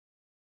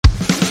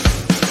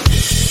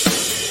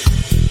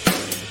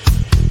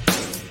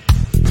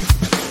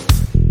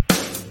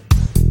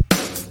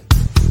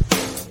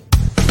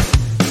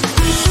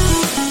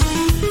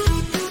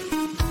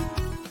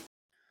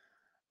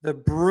The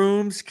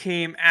brooms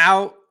came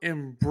out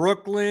in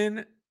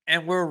Brooklyn,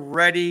 and we're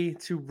ready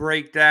to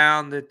break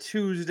down the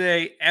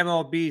Tuesday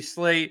MLB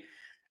slate.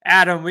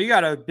 Adam, we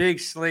got a big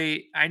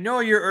slate. I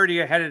know you're already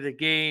ahead of the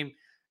game.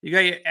 You got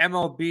your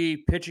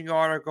MLB pitching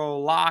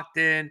article locked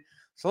in.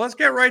 So let's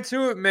get right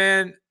to it,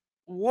 man.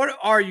 What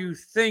are you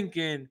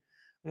thinking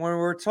when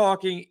we're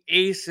talking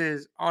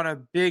aces on a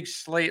big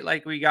slate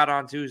like we got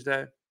on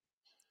Tuesday?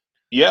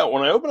 Yeah,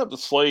 when I opened up the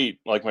slate,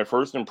 like my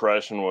first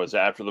impression was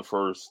after the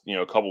first,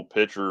 couple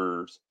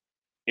pitchers,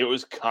 it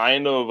was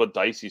kind of a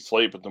dicey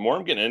slate. But the more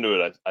I'm getting into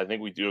it, I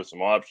think we do have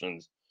some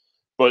options.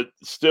 But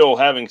still,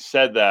 having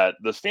said that,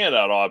 the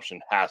standout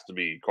option has to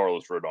be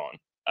Carlos Rodon.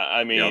 I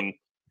Yep. mean,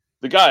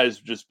 the guy has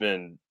just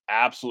been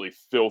absolutely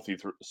filthy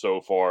so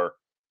far.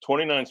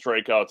 29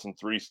 strikeouts in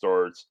 3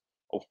 starts,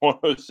 a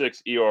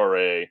 106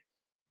 ERA.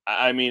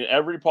 I mean,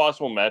 every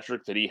possible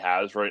metric that he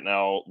has right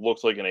now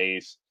looks like an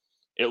ace.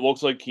 It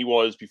looks like he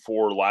was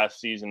before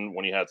last season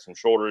when he had some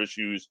shoulder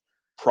issues,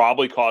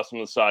 probably cost him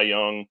the Cy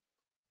Young.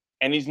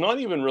 And he's not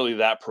even really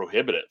that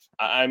prohibitive.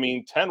 I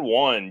mean,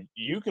 10-1,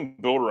 you can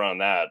build around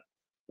that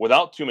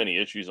without too many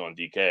issues on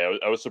DK.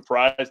 I was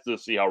surprised to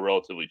see how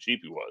relatively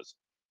cheap he was.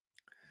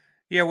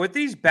 Yeah, with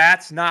these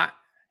bats not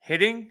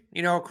hitting,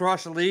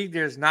 across the league,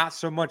 there's not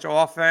so much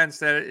offense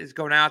that is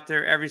going out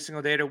there every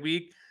single day of the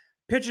week.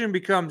 Pitching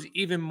becomes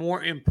even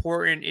more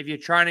important if you're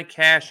trying to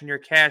cash in your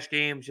cash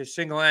games, your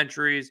single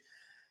entries.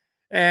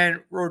 And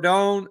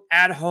Rodon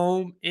at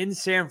home in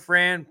San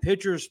Fran,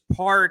 Pitchers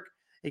Park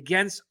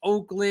against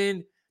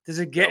Oakland. Does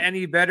it get Yep.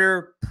 any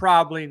better?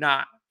 Probably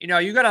not.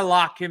 You got to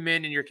lock him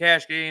in your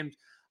cash games,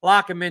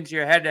 lock him into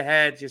your head to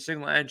heads, your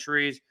single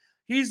entries.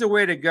 He's the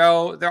way to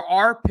go. There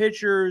are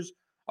pitchers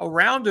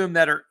around him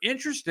that are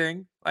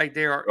interesting, like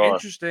they are Uh,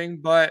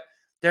 interesting, but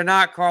they're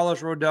not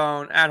Carlos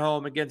Rodon at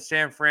home against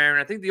San Fran.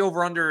 I think the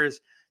over under is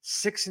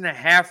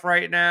 6.5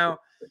 right now.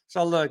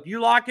 So look, you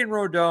lock in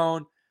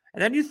Rodon.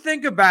 And then you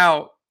think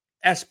about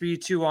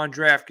SB2 on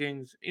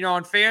DraftKings.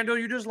 On FanDuel,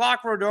 you just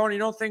lock Rodon. You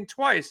don't think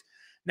twice.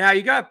 Now,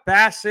 you got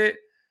Bassett.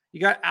 You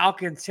got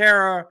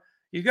Alcantara.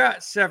 You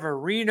got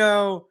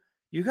Severino.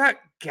 You got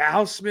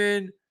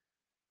Gaussman.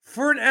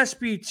 For an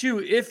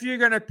SB2, if you're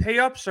going to pay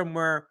up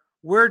somewhere,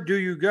 where do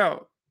you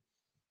go?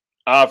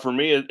 for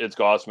me, it's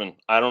Gossman.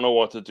 I don't know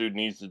what the dude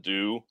needs to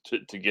do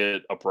to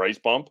get a price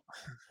bump.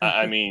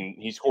 I mean,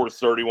 he scores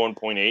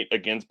 31.8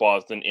 against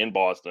Boston in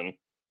Boston,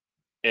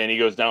 and he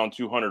goes down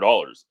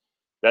 $200.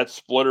 That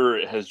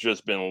splitter has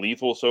just been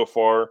lethal so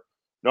far.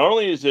 Not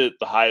only is it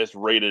the highest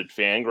rated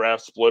Fangraph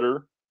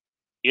splitter,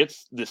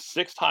 it's the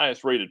 6th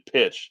highest rated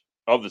pitch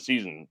of the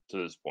season to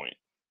this point.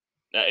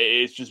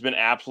 It's just been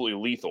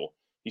absolutely lethal.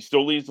 He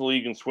still leads the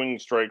league in swinging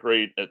strike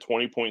rate at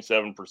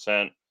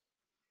 20.7%.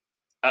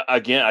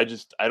 Again,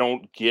 I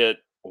don't get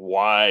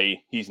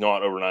why he's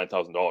not over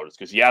 $9,000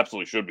 because he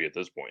absolutely should be at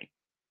this point.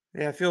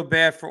 Yeah, I feel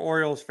bad for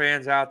Orioles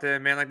fans out there,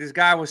 man. Like this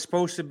guy was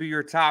supposed to be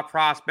your top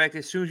prospect.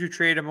 As soon as you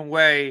trade him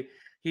away,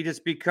 he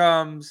just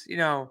becomes,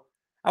 I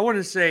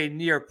wouldn't say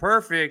near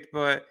perfect,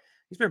 but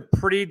he's been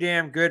pretty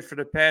damn good for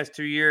the past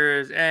 2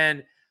 years.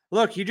 And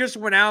look, he just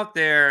went out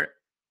there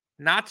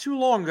not too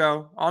long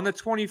ago on the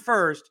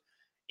 21st,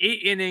 8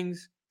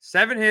 innings,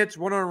 7 hits,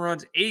 1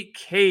 runs, 8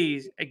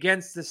 Ks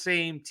against the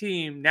same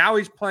team. Now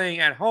he's playing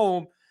at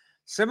home.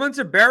 Similar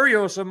to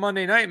Berrios on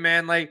Monday night,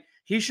 man. Like,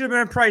 he should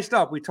have been priced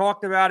up. We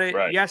talked about it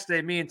Right.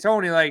 yesterday, me and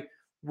Tony. Like,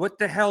 what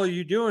the hell are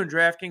you doing,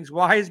 DraftKings?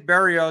 Why is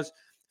Berrios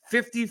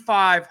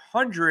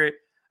 5,500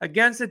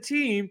 against a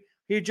team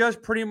he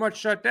just pretty much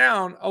shut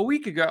down a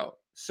week ago?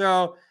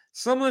 So,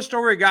 similar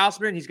story,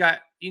 Gausman. He's got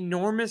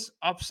enormous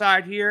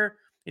upside here,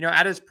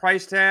 at his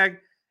price tag.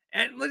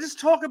 And let's just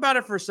talk about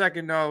it for a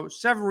second, though.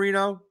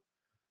 Severino,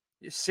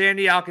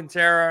 Sandy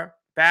Alcantara,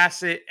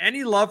 Bassett.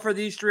 Any love for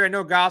these three? I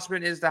know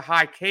Gausman is the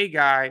high K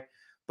guy,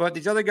 but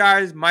these other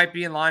guys might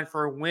be in line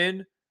for a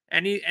win.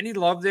 Any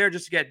love there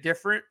just to get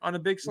different on a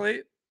big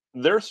slate?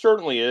 There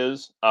certainly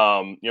is.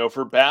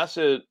 For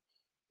Bassett,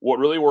 what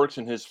really works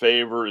in his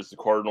favor is the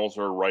Cardinals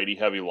are a righty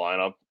heavy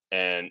lineup,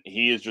 and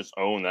he has just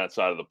owned that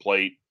side of the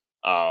plate.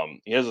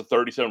 He has a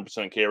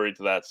 37% K rate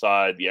to that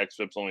side. The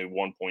xFIP's only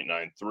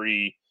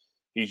 1.93.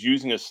 He's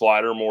using his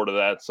slider more to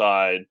that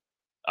side.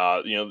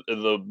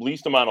 The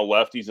least amount of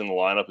lefties in the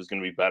lineup is going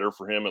to be better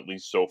for him, at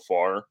least so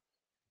far.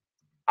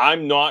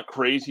 I'm not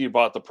crazy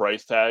about the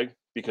price tag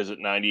because at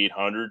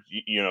 9,800,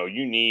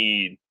 you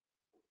need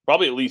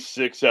probably at least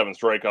 6-7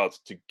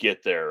 strikeouts to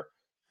get there.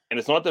 And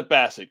it's not that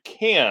Bassett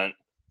can't,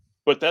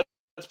 but that's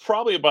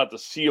probably about the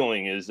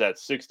ceiling is that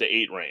 6 to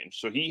 8 range.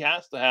 So he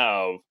has to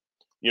have,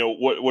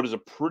 what is a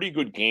pretty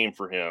good game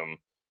for him,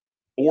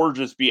 or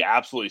just be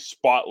absolutely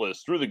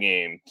spotless through the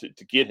game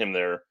to get him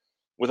there.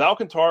 With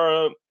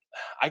Alcantara,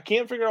 I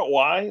can't figure out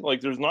why. Like,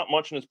 there's not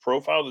much in his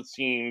profile that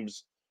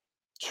seems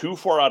too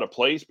far out of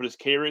place, but his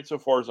K rate so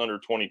far is under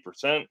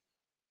 20%.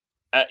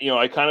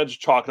 I kind of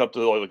just chalk it up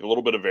to like a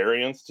little bit of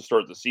variance to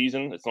start the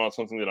season. It's not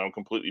something that I'm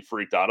completely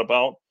freaked out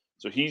about.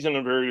 So he's in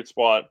a very good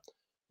spot.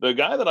 The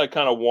guy that I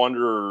kind of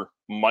wonder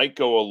might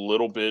go a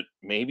little bit,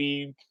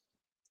 maybe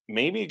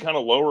kind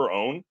of lower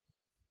owned,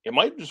 it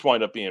might just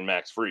wind up being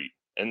Max Fried.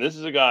 And this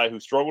is a guy who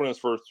struggled in his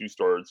first 2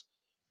 starts.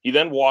 He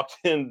then walked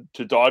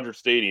into Dodger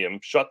Stadium,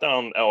 shut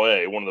down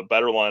LA, one of the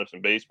better lineups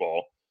in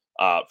baseball,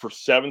 for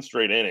 7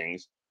 straight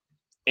innings.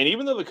 And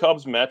even though the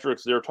Cubs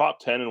metrics, they're top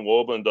 10 in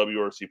WOBA and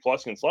WRC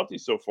plus against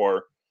lefties so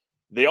far,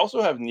 they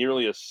also have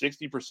nearly a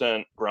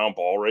 60% ground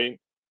ball rate,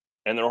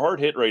 and their hard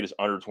hit rate is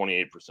under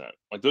 28%.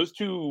 Like those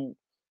two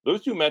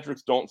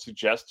metrics don't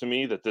suggest to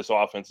me that this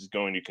offense is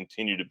going to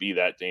continue to be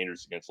that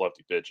dangerous against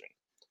lefty pitching.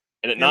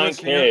 And at Yeah,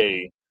 listen,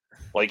 9K,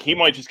 like he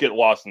might just get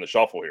lost in the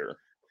shuffle here.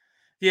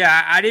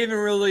 yeah, I didn't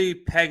even really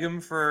peg him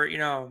for,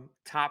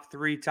 top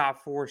 3,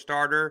 top 4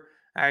 starter.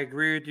 I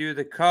agree with you.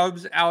 The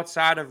Cubs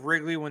outside of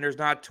Wrigley, when there's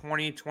not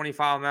 20,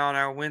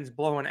 25-mile-an-hour winds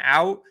blowing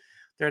out,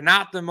 they're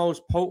not the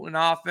most potent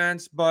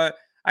offense, but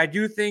I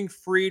do think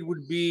Fried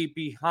would be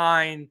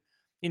behind,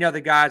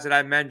 the guys that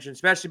I mentioned,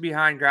 especially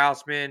behind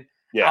Grousman,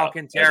 Yeah,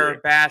 Alcantara,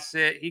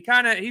 Bassett.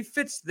 He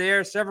fits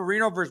there.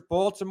 Severino versus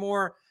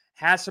Baltimore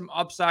has some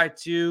upside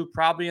too,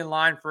 probably in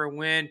line for a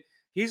win.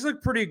 He's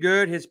looked pretty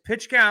good. His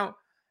pitch count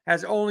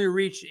has only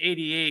reached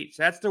 88.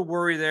 So that's the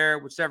worry there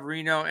with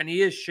Severino, and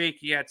he is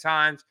shaky at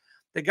times.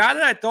 The guy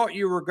that I thought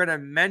you were going to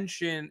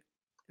mention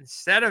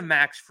instead of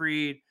Max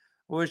Fried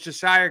was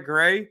Josiah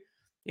Gray.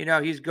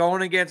 He's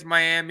going against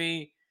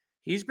Miami.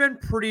 He's been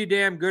pretty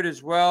damn good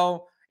as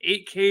well.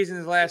 8 Ks in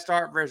his last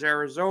start versus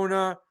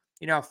Arizona.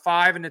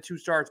 5 in the 2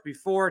 starts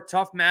before.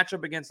 Tough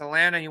matchup against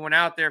Atlanta. He went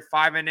out there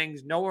 5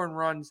 innings, no earned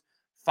runs,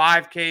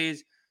 5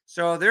 Ks.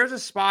 So there's a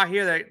spot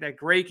here that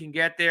Gray can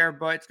get there,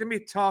 but it's going to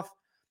be tough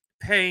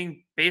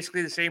paying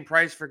basically the same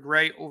price for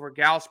Gray over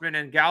Gausman.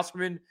 And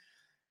Gausman,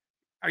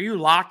 are you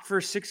locked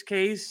for 6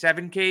 Ks,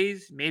 7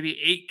 Ks, maybe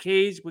 8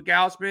 Ks with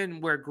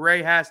Gausman, where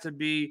Gray has to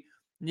be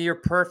near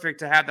perfect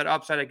to have that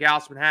upside that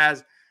Gausman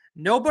has?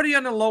 Nobody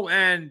on the low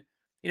end.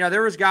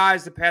 There was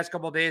guys the past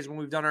couple of days when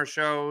we've done our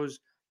shows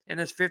in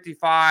this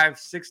 55,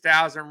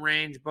 6,000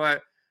 range,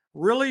 but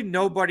really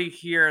nobody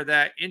here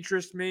that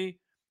interests me,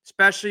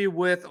 especially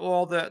with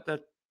all the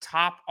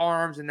top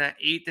arms in that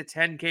 8 to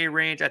 10K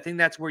range. I think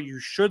that's where you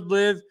should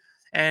live,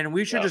 and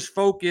we should just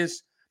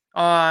focus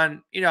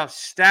on,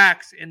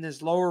 stacks in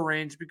this lower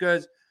range,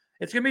 because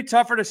it's going to be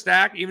tougher to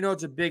stack, even though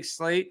it's a big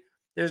slate.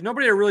 There's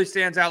nobody that really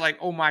stands out like,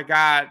 oh my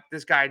God,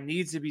 this guy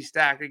needs to be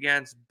stacked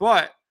against.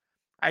 But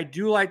I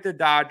do like the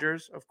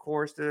Dodgers. Of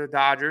course, the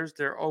Dodgers,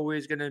 they're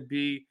always going to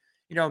be,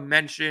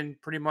 mentioned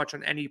pretty much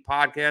on any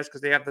podcast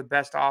because they have the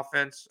best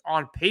offense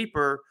on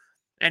paper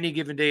any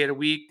given day of the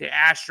week. The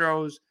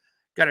Astros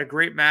got a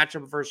great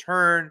matchup versus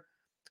Hearn.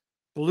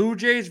 Blue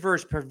Jays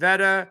versus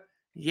Pivetta.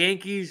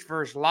 Yankees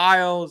versus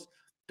Lyles.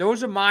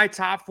 Those are my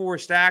top 4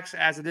 stacks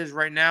as it is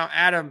right now.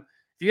 Adam,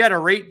 if you had to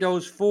rate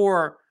those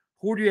 4,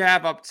 who do you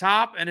have up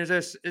top? And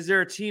is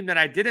there a team that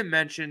I didn't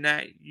mention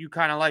that you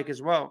kind of like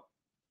as well?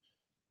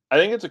 I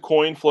think it's a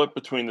coin flip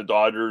between the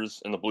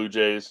Dodgers and the Blue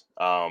Jays.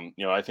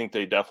 I think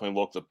they definitely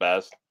look the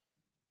best.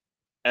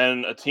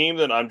 And a team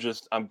that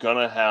I'm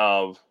gonna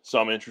have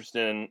some interest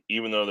in,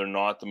 even though they're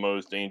not the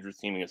most dangerous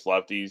team against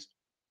lefties,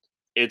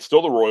 it's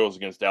still the Royals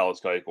against Dallas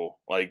Keuchel.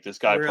 Like, this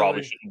guy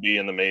probably shouldn't be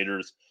in the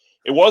majors.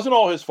 It wasn't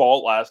all his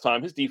fault last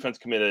time. His defense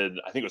committed,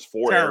 I think it was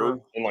 4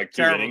 errors in like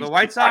 2 innings. The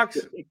White Sox,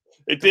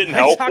 it didn't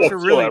help. The White Sox are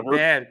really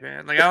bad,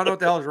 man. Like, I don't know what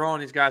the hell is wrong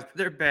with these guys, but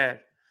they're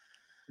bad.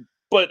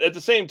 But at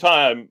the same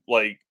time,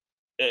 like,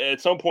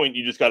 at some point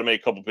you just got to make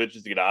a couple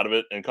pitches to get out of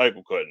it, and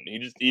Keuchel couldn't.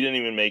 He didn't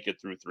even make it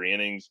through 3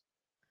 innings.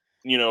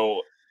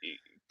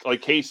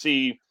 Like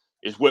KC,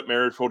 is Whit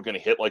Merrifield going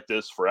to hit like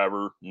this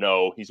forever?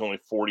 No, he's only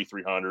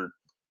 4,300.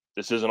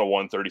 This isn't a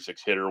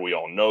 136 hitter. We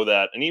all know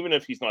that. And even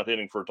if he's not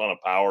hitting for a ton of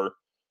power,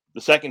 the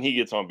second he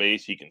gets on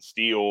base, he can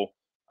steal.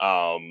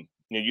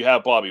 You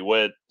have Bobby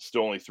Witt,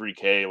 still only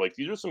 3K. Like,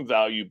 these are some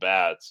value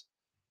bats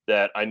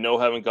that I know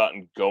haven't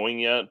gotten going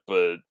yet,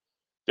 but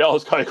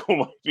Dallas Keuchel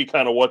might be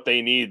kind of what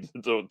they need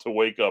to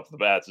wake up the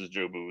bats, as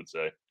Joe Boo would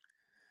say.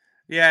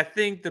 Yeah, I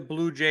think the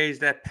Blue Jays,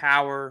 that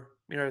power,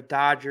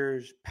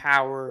 Dodgers,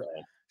 power,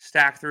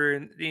 stack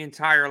through the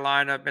entire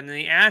lineup. And then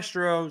the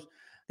Astros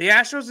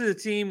is a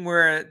team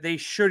where they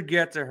should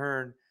get to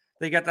Hearn.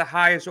 They got the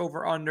highest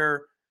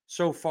over-under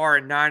so far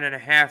at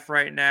 9.5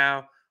 right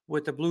now,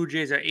 with the Blue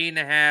Jays at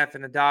 8.5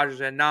 and the Dodgers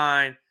at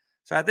 9.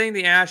 So I think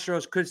the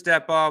Astros could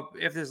step up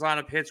if this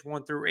lineup hits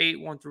 1 through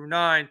 8, 1 through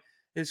 9.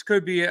 This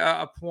could be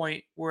a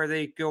point where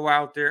they go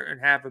out there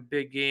and have a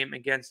big game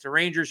against the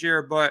Rangers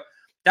here. But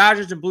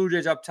Dodgers and Blue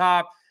Jays up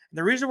top. And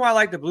the reason why I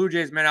like the Blue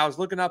Jays, man, I was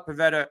looking up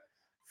Pivetta,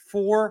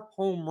 4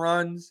 home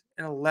runs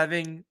in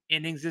 11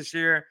 innings this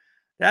year.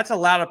 That's a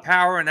lot of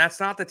power, and that's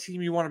not the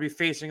team you want to be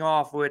facing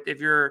off with if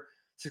you're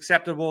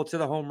susceptible to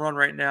the home run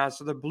right now.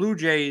 So the Blue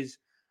Jays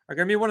are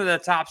going to be one of the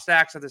top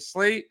stacks of the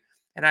slate.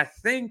 And I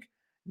think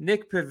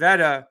Nick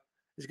Pivetta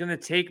is going to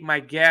take my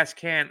gas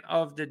can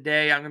of the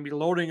day. I'm going to be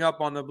loading up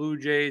on the Blue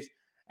Jays.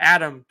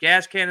 Adam,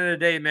 gas can of the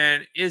day,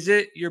 man. Is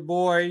it your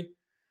boy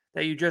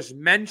that you just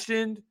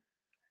mentioned,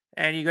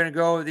 and you're going to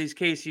go with these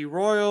KC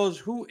Royals?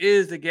 Who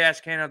is the gas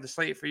can of the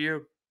slate for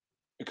you?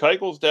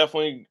 Keuchel's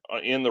definitely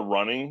in the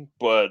running,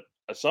 but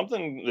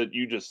something that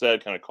you just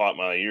said kind of caught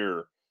my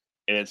ear.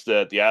 and it's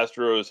that the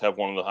Astros have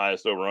one of the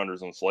highest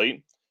over-unders on the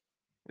slate.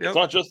 It's Yep.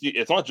 not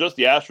just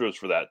the Astros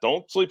for that.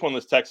 Don't sleep on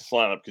this Texas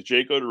lineup because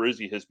Jake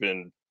Odorizzi has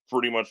been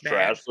pretty much Bad.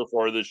 trash so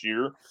far this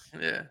year.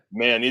 Yeah.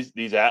 Man,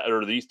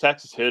 these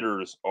Texas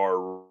hitters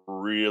are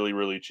really,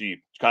 really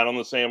cheap. Kind of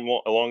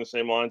along the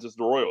same lines as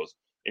the Royals.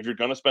 If you're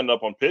going to spend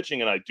up on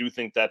pitching, and I do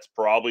think that's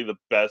probably the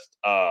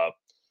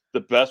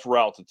best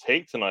route to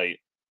take tonight,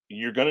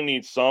 you're going to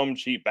need some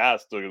cheap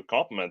bats to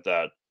complement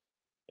that.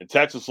 And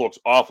Texas looks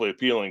awfully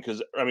appealing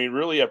because, I mean,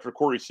 really after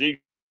Corey Seager,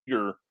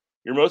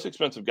 your most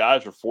expensive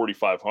guys are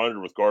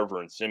 4,500 with Garver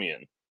and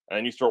Simeon. And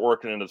then you start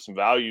working into some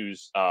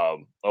values,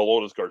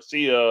 Alotis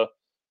Garcia,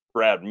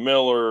 Brad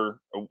Miller,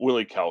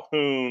 Willie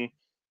Calhoun.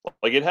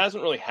 Like, it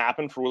hasn't really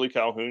happened for Willie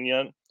Calhoun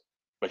yet,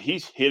 but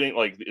he's hitting,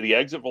 like, the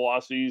exit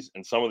velocities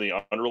and some of the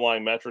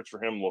underlying metrics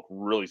for him look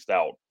really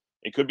stout.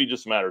 It could be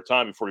just a matter of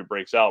time before he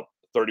breaks out.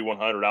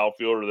 3,100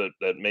 outfielder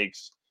that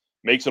makes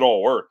it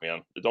all work,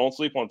 man. Don't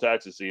sleep on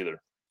Texas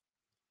either.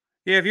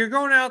 Yeah, if you're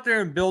going out there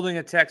and building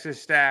a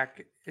Texas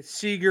stack, it's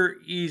Seager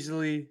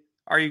easily.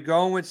 Are you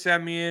going with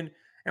Semien?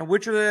 And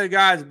which are the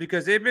guys?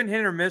 Because they've been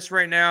hit or miss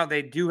right now.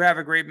 They do have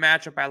a great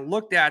matchup. I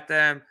looked at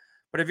them,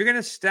 but if you're going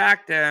to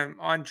stack them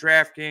on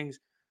DraftKings,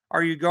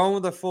 are you going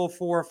with a full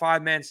 4 or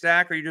 5 man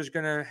stack, or are you just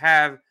going to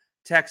have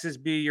Texas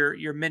be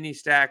your mini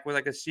stack with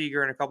like a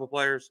Seager and a couple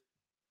players?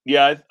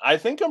 Yeah, I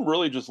think I'm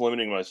really just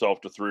limiting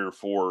myself to 3 or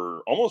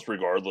 4 almost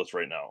regardless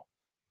right now.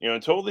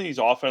 Until these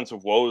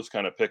offensive woes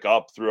kind of pick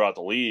up throughout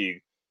the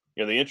league,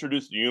 they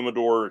introduced the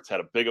Humidor. It's had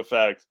a big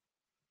effect.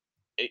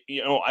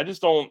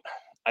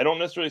 I don't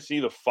necessarily see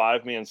the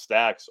 5-man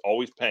stacks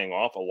always paying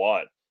off a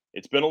lot.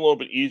 It's been a little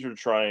bit easier to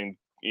try and,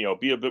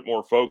 be a bit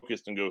more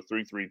focused and go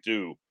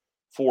 3-3-2,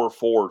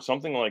 4-4,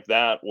 something like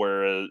that,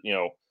 whereas,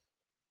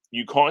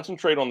 you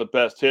concentrate on the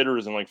best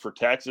hitters. And like for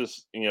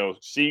Texas,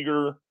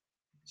 Seager,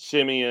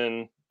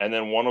 Simeon, and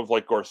then one of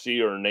like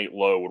Garcia or Nate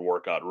Lowe would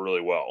work out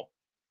really well.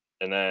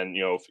 And then,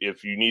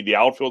 if you need the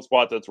outfield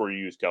spot, that's where you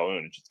use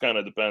Calhoun. It just kind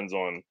of depends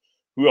on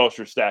who else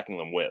you're stacking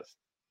them with.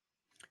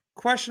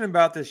 Question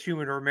about this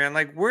humidor, man.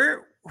 Like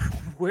where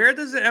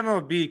does the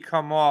MLB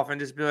come off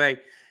and just be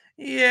like,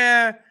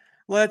 yeah,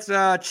 let's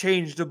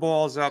change the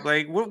balls up?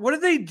 Like what are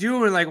they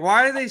doing? Like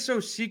why are they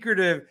so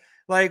secretive?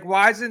 Like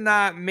why is it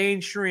not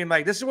mainstream?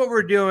 Like this is what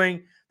we're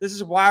doing. This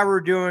is why we're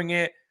doing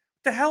it.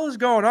 What the hell is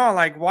going on?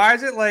 Like why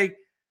is it like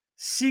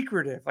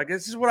secretive? Like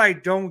this is what I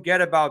don't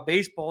get about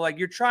baseball. Like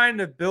you're trying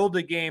to build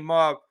a game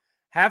up,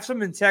 have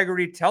some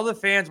integrity, tell the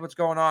fans what's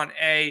going on.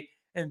 A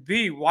and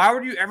B, why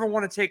would you ever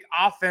want to take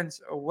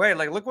offense away?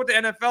 Like, look what the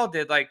NFL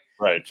did. Like,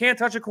 you Right. can't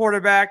touch a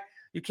quarterback.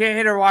 You can't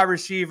hit a wide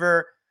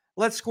receiver.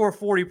 Let's score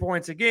 40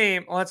 points a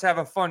game. Let's have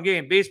a fun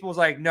game. Baseball's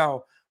like,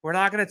 no, we're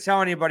not going to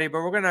tell anybody, but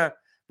we're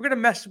gonna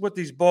mess with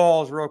these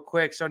balls real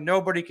quick so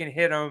nobody can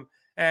hit them.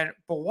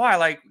 But why?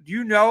 Like, do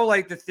you know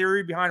like the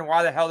theory behind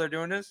why the hell they're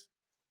doing this?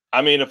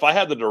 I mean, if I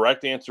had the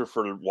direct answer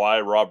for why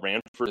Rob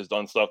Manfred has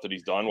done stuff that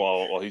he's done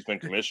while he's been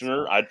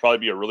commissioner, I'd probably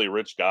be a really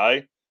rich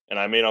guy, and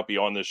I may not be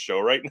on this show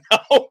right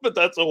now, but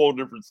that's a whole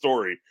different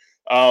story.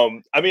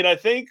 I mean, I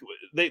think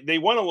they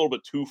went a little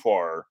bit too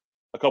far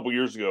a couple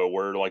years ago,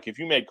 where like if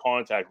you made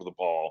contact with a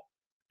ball,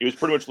 it was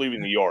pretty much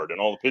leaving the yard, and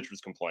all the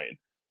pitchers complained.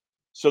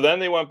 So then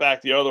they went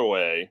back the other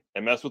way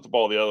and messed with the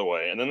ball the other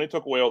way, and then they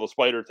took away all the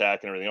spider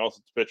tack and everything else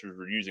that the pitchers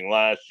were using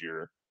last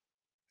year.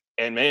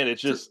 And man,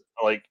 it's So, just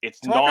like it's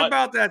talk not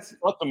about that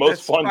the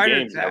most fun spider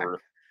games tack. ever.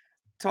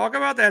 Talk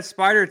about that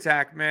spider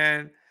tack,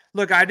 man.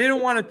 Look, I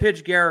didn't want to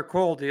pitch Garrett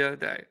Cole the other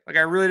day. Like,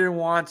 I really didn't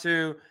want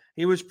to.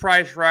 He was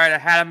priced right. I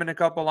had him in a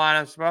couple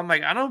lineups, but I'm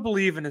like, I don't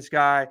believe in this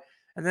guy.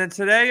 And then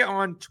today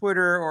on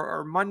Twitter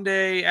or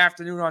Monday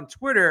afternoon on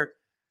Twitter,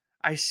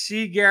 I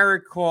see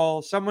Garrett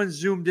Cole. Someone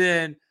zoomed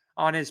in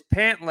on his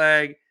pant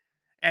leg,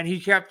 and he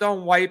kept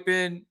on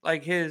wiping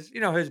like his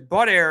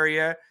butt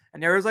area,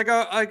 and there was like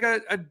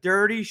a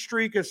dirty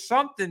streak of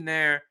something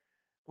there,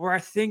 where I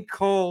think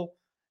Cole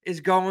is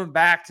going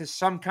back to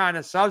some kind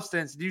of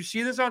substance. Do you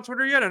see this on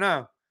Twitter yet or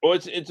no? Well,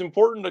 it's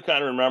important to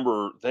kind of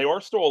remember they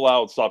are still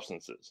allowed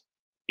substances.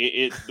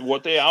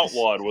 What they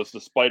outlawed was the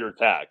spider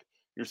tack.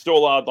 You're still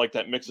allowed like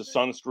that mix of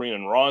sunscreen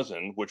and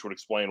rosin, which would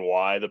explain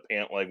why the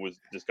pant leg was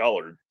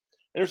discolored.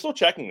 And they're still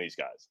checking these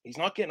guys. He's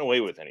not getting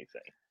away with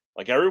anything.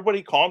 Like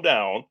everybody, calm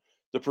down.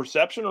 The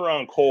perception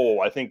around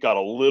Cole, I think, got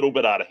a little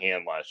bit out of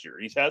hand last year.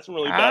 He's had some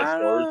really bad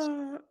starts,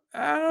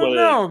 I don't but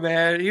know,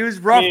 man. He was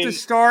I rough to mean,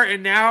 start,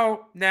 and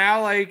now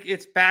like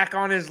it's back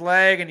on his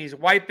leg, and he's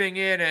wiping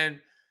it,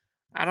 and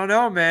I don't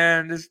know,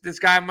 man. This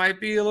guy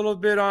might be a little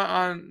bit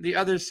on the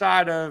other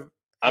side of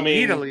I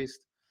elite, at mean,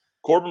 least.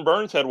 Corbin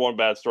Burns had one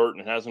bad start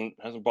and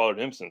hasn't bothered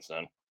him since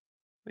then.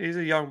 He's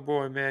a young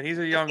boy, man. He's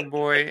a young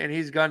boy, and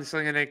he's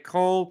gunslinging it.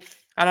 Cole,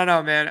 I don't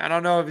know, man. I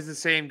don't know if he's the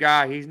same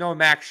guy. He's no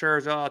Max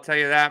Scherzer, I'll tell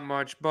you that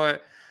much.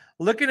 But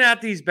looking at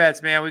these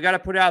bets, man, we got to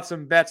put out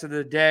some bets of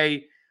the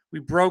day. We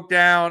broke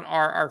down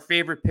our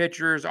favorite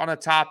pitchers on the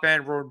top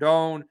end.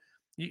 Rodon,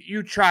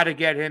 you try to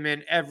get him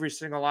in every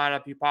single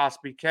lineup you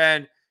possibly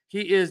can.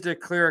 He is the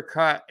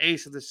clear-cut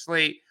ace of the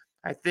slate.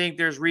 I think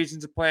there's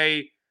reason to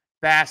play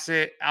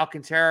Bassett,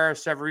 Alcantara,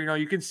 Severino.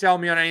 You can sell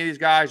me on any of these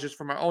guys just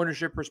from an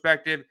ownership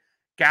perspective.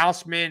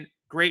 Gaussman,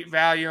 great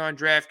value on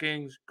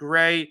DraftKings.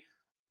 Gray,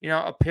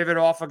 a pivot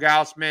off of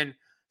Gaussman.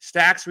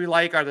 Stacks we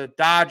like are the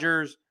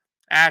Dodgers,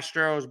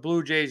 Astros,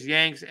 Blue Jays,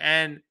 Yanks,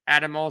 and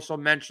Adam also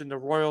mentioned the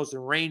Royals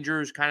and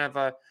Rangers, kind of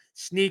a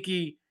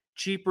sneaky,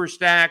 cheaper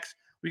stacks.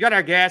 We got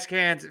our gas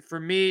cans. For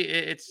me,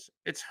 it's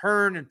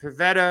Hearn and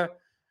Pivetta.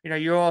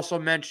 You also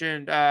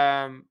mentioned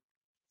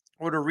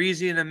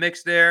Odorizzi in the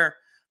mix there.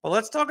 But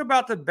let's talk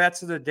about the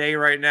bets of the day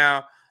right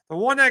now. The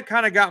one that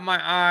kind of got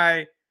my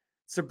eye,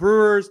 it's the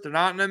Brewers. They're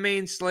not in the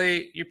main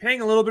slate. You're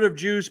paying a little bit of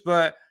juice,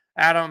 but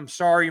Adam,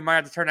 sorry, you might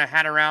have to turn that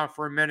hat around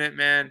for a minute,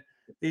 man.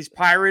 These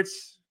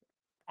Pirates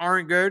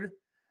aren't good.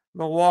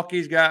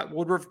 Milwaukee's got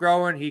Woodruff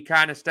growing. He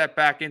kind of stepped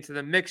back into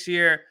the mix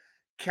here.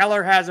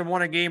 Keller hasn't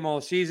won a game all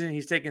season.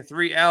 He's taken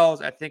 3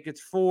 L's. I think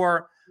it's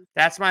 4.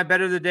 That's my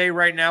bet of the day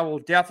right now. We'll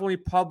definitely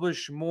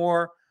publish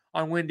more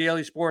on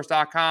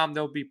WinDailySports.com.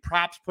 There'll be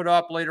props put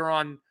up later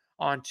on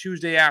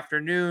Tuesday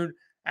afternoon.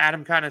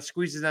 Adam kind of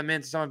squeezes them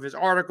into some of his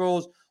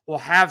articles. We'll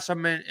have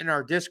some in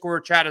our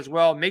Discord chat as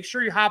well. Make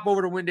sure you hop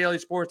over to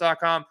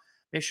WinDailySports.com.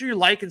 Make sure you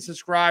like and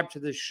subscribe to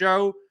this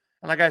show.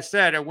 And like I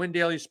said, at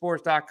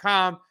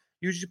WinDailySports.com,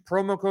 use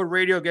promo code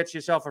radio, gets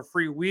yourself a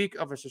free week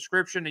of a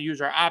subscription to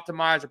use our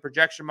optimizer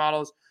projection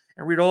models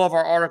and read all of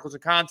our articles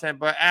and content.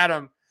 But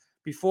Adam,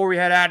 before we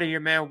head out of here,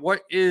 man,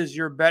 what is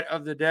your bet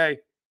of the day?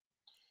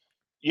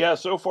 Yeah,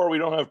 so far we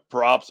don't have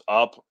props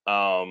up.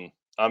 I'm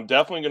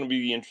definitely going to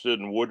be interested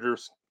in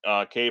Woodruff's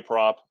K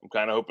prop. I'm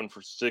kind of hoping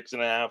for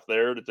 6.5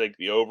 there to take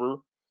the over.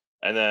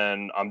 And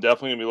then I'm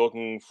definitely going to be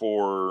looking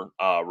for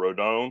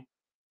Rodon.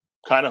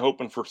 Kind of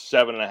hoping for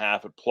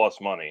 7.5 at plus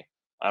money.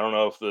 I don't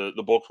know if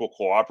the books will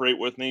cooperate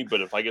with me,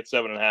 but if I get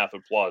 7.5 at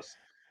plus,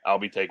 I'll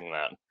be taking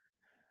that.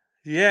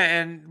 Yeah,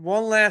 and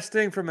one last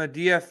thing from a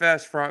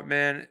DFS front,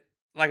 man.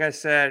 Like I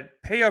said,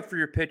 pay up for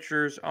your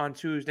pitchers on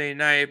Tuesday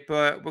night,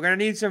 but we're going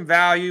to need some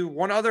value.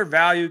 One other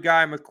value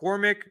guy,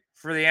 McCormick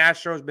for the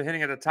Astros, been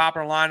hitting at the top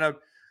of the lineup.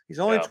 He's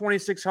only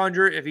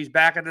 2,600. If he's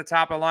back at the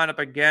top of the lineup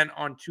again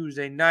on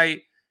Tuesday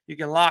night, you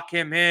can lock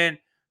him in.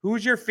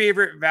 Who's your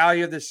favorite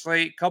value of the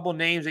slate? Couple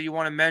names that you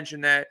want to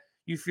mention that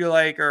you feel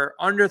like are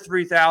under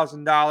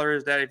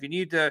 $3,000 that if you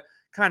need to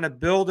kind of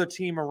build a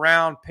team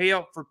around, pay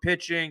up for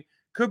pitching,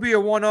 could be a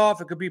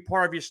one-off, it could be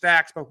part of your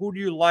stacks, but who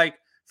do you like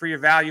for your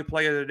value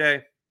play of the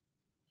day?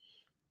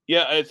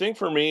 Yeah, I think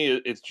for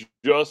me, it's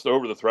just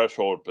over the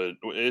threshold, but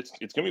it's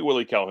going to be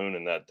Willie Calhoun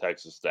in that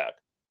Texas stack.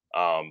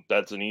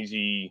 That's an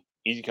easy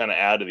kind of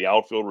add to the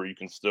outfield where you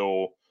can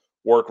still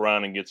work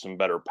around and get some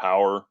better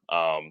power.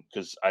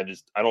 Because I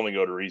don't think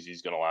Odorizzi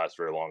is going to last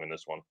very long in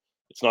this one.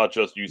 It's not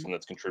just Houston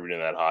that's contributing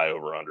that high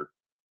over under.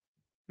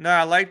 No,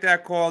 I like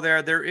that call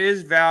there. There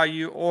is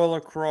value all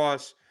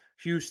across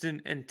Houston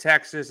and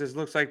Texas. This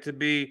looks like to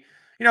be,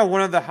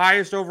 one of the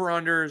highest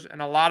over-unders and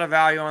a lot of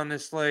value on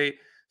this slate.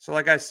 So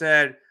like I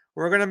said,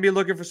 we're going to be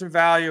looking for some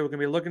value. We're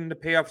going to be looking to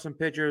pay up some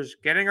pitchers,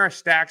 getting our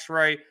stacks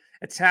right,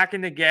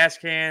 attacking the gas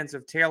cans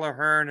of Taylor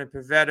Hearn and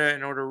Pivetta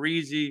and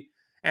Odorizzi.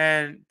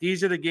 And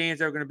these are the games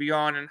that we're going to be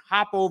on. And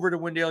hop over to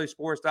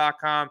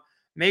WinDailySports.com.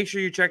 Make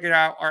sure you check it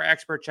out, our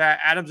expert chat.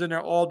 Adam's in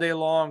there all day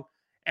long.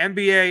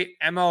 NBA,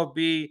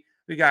 MLB.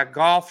 We got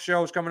golf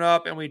shows coming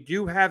up, and we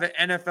do have an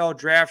NFL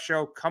draft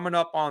show coming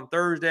up on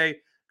Thursday.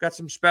 Got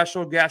some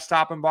special guests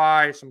stopping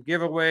by, some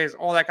giveaways,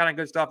 all that kind of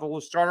good stuff. But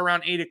we'll start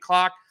around 8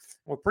 o'clock.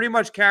 We'll pretty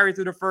much carry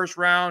through the first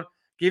round,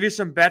 give you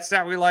some bets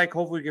that we like.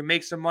 Hopefully we can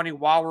make some money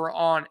while we're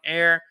on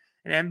air.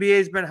 And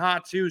NBA's been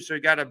hot too, so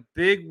you got a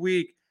big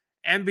week.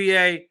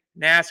 NBA,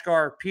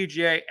 NASCAR,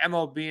 PGA,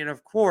 MLB, and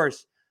of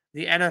course,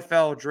 the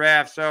NFL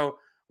draft. So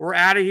we're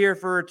out of here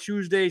for a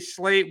Tuesday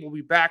slate. We'll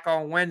be back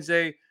on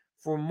Wednesday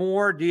for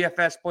more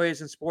DFS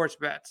plays and sports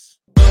bets.